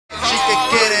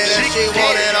she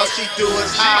want it, all she do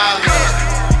is holler.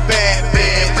 Bad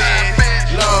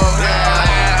bitch, long hair,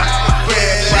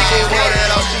 red body. She want it,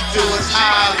 all she do is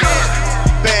holler.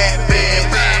 Bad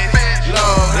bitch,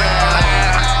 long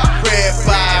hair, red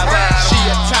body. She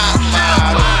a top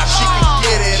model. She can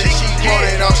get it and she want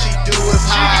it, all she do is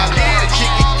holler. She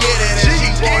can get it and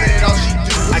she want it, all she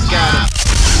do is holler.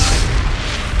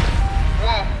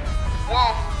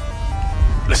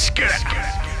 Let's get it.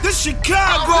 This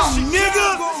Chicago,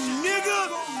 nigga.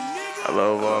 I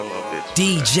love all of it.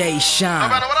 DJ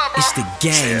Shine, it's the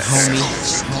gang, homie.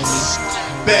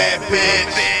 Bad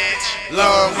bitch,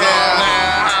 long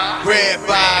hair, red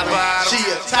bottom. She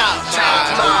a top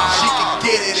model. She can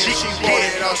get it if she want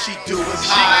it. All she do is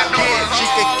holler. She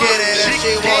can get it if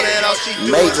she want it. All she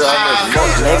do is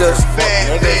holler.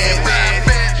 Bad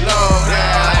bitch, long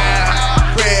hair,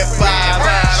 red bottom.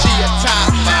 She a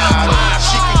top model.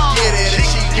 She can get it if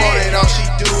she want it. All she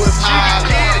do is holler.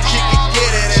 She can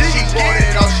get it if she want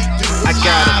it. All she do is holler. I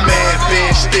got a bad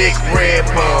bitch, thick red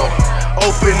bone.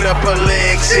 Open up her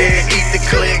legs and eat the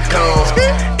click on.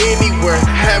 Anywhere,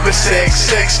 having sex,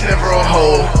 sex never a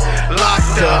hole.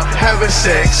 Locked up, having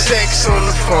sex, sex on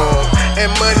the phone. And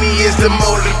money is the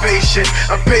motivation.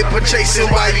 I'm paper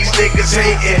chasing why these niggas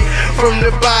hating. From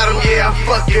the bottom, yeah, I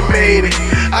fucking made it.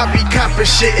 I be copping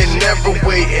shit and never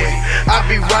waiting. I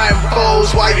be riding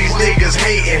foes why these niggas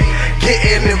hating.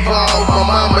 Getting involved, my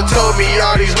mama told me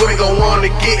all these women gon' wanna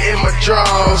get in my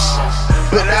drawers.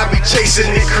 But I be chasing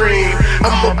the cream.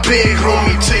 I'm a big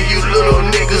homie to you little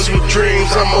niggas with dreams.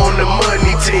 I'm on the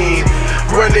money team,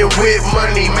 running with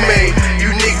money made.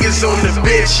 You niggas on the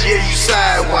bench, yeah, you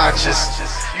side watchers.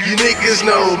 You niggas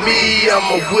know me,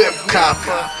 I'm a whip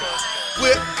copper.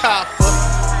 Whip copper,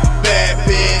 bad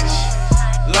bitch,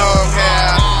 long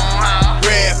hair,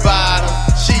 red bottom.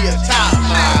 She a top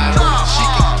model. She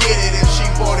can get it if she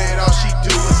want it, all she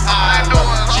do is holler.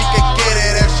 She can get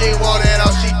it if she want it,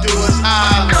 all she do is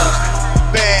holler.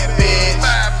 Bad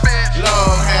bitch,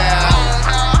 long hair,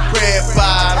 red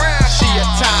bottom. She a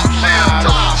top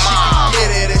model. She can get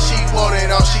it if she want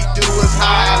it, all she do is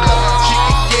holler. She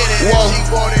can get it if she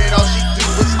want it, all she do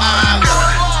is holler.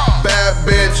 Bad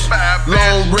bitch,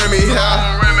 long Remy hair.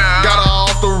 Got her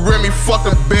off the Remy, fuck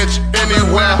a bitch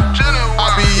anywhere.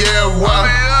 I be everywhere,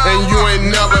 and you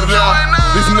ain't never there.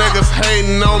 These niggas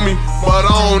hating on me, but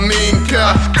I don't even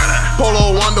care.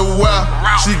 Polo underwear,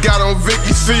 she got on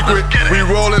Vicky's secret. We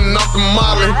rolling off the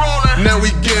molly, now we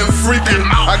getting freaky.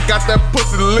 I got that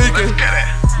pussy leaking.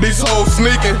 These hoes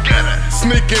sneaking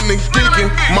and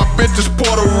geeking. My bitch is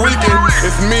Puerto Rican.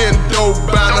 It's me and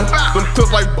Doebanna. Them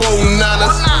tools like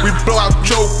bananas. We blow out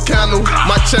Joe candle.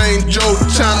 My chain Joe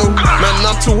channel. Man,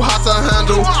 I'm too hot to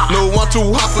handle. No one too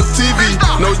hot for TV.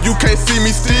 No, you can't see me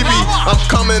Stevie. I'm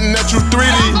coming at you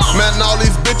 3D. Man, all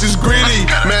these bitches greedy.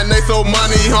 Man, they so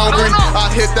money hungry. I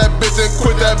hit that bitch and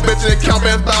quit that bitch and count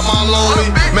bands by my lonely.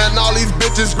 Man, all these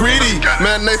bitches greedy.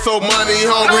 Man, they so money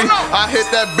hungry. I hit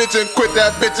that bitch and quit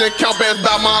that bitch and count bands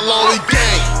by my lonely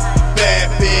gang.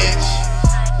 Bad bitch,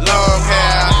 long hair.